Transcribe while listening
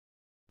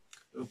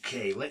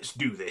Okay, let's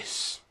do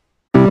this.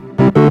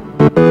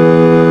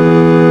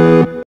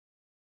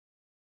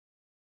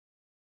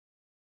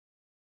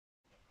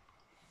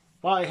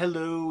 Why,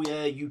 hello,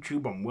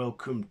 YouTube, and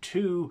welcome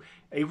to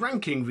a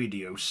ranking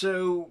video.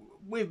 So,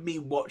 with me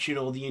watching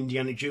all the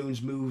Indiana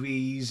Jones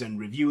movies and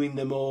reviewing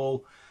them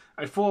all,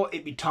 I thought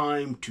it'd be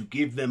time to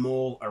give them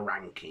all a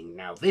ranking.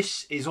 Now,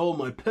 this is all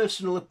my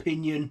personal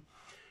opinion.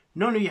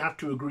 None of you have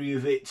to agree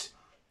with it.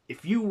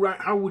 If you rank,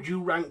 how would you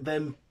rank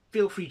them?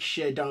 Feel free to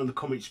share down in the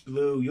comments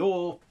below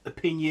your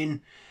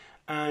opinion,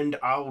 and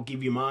I'll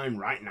give you mine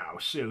right now.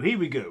 So here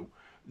we go.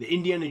 The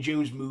Indiana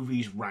Jones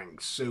movies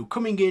ranks. So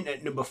coming in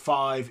at number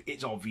 5,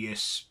 it's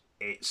obvious.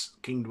 It's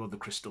Kingdom of the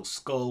Crystal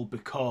Skull,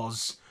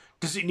 because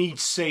does it need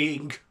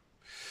saying?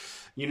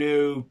 You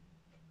know,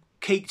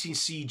 caked in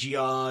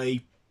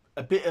CGI,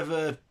 a bit of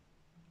a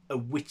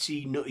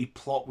witty, nutty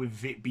plot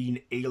with it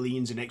being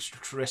aliens and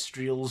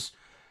extraterrestrials,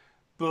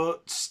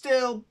 but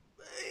still,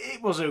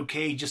 it was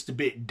okay, just a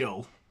bit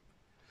dull.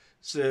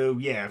 So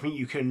yeah, I think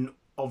you can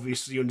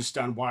obviously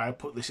understand why I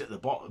put this at the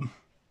bottom.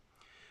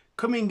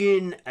 Coming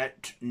in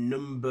at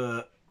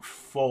number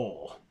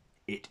 4,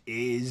 it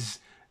is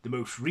the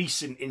most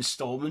recent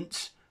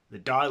installment, The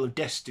Dial of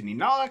Destiny.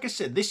 Now, like I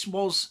said, this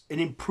was an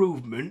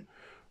improvement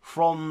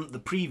from the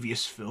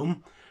previous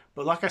film,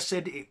 but like I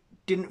said,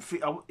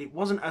 it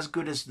wasn't as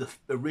good as the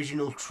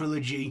original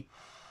trilogy,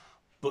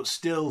 but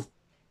still,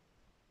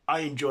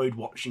 I enjoyed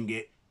watching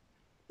it,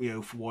 you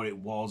know, for what it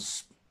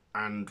was,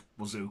 and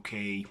was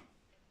okay.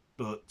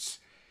 But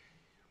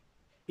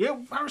yeah,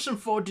 Harrison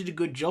Ford did a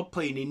good job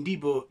playing Indy,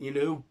 but you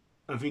know,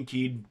 I think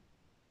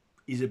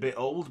he's a bit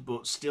old,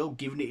 but still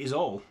giving it his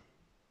all.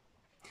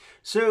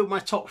 So my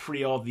top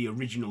 3 are the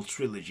original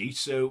trilogy.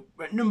 So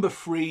at number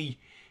 3,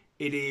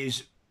 it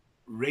is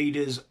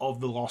Raiders of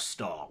the Lost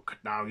Ark.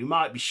 Now you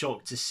might be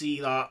shocked to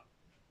see that.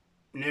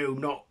 No,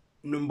 not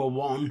number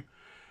 1,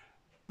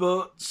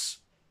 but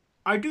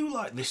I do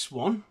like this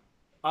one.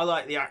 I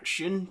like the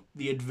action,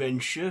 the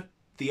adventure,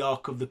 the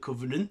Ark of the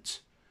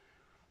Covenant,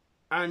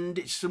 and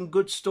it's some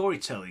good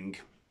storytelling,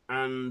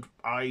 and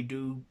I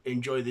do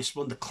enjoy this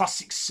one. The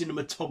classic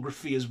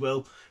cinematography as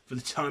well for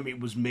the time it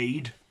was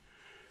made,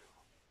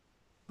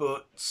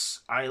 but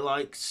I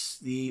liked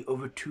the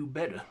other 2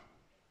 better.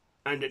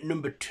 And at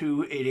number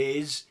 2, it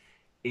is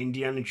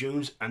Indiana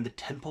Jones and the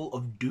Temple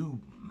of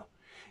Doom.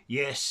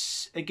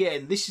 Yes,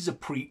 again, this is a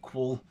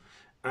prequel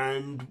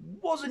and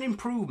was an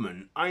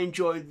improvement. I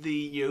enjoyed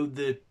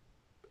the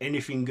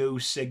anything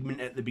goes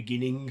segment at the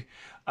beginning.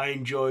 I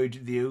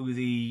enjoyed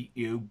the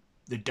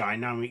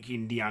dynamic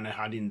Indiana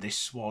had in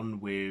this one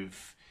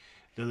with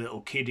the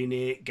little kid in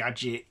it,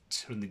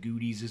 Gadget from the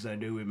Goonies as I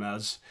know him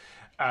as,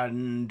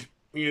 and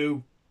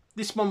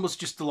this one was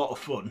just a lot of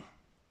fun,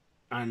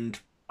 and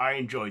I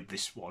enjoyed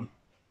this one.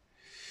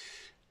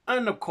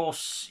 And of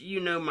course,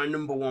 my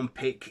number 1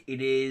 pick,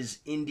 it is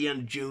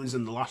Indiana Jones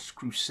and the Last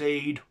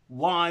Crusade.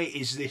 Why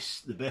is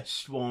this the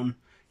best one?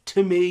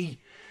 To me,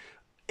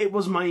 it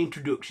was my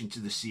introduction to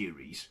the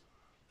series.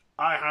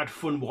 I had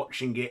fun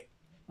watching it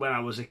when I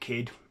was a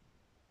kid.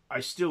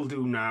 I still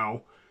do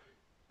now.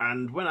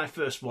 And when I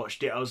first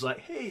watched it, I was like,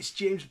 hey, it's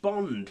James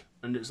Bond.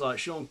 And it's like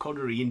Sean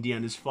Connery,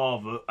 Indiana's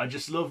father. I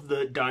just love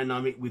the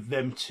dynamic with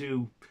them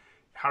two.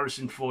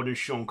 Harrison Ford and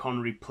Sean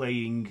Connery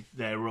playing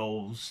their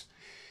roles.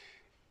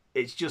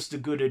 It's just a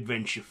good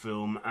adventure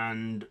film,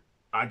 and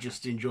I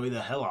just enjoy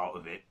the hell out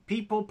of it.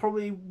 People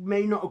probably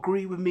may not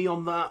agree with me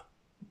on that,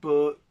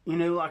 but,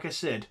 like I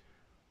said,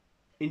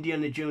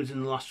 Indiana Jones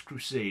and the Last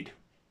Crusade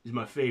is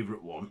my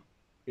favourite one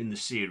in the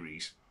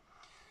series.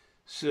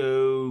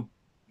 So,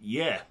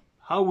 yeah,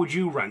 how would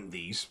you rank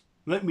these?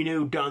 Let me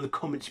know down in the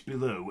comments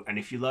below, and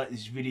if you like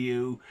this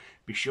video,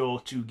 be sure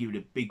to give it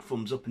a big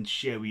thumbs up and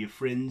share with your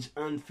friends,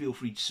 and feel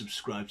free to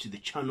subscribe to the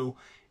channel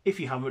if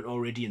you haven't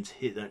already, and to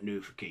hit that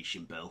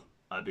notification bell.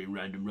 I've been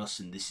Random Russ,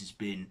 and this has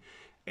been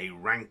a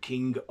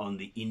ranking on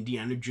the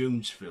Indiana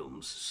Jones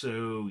films.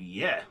 So,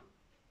 yeah,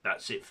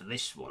 that's it for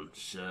this one.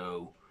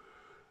 So,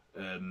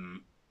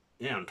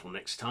 yeah, until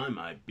next time,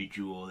 I bid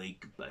you all a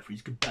goodbye,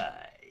 friends,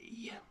 goodbye.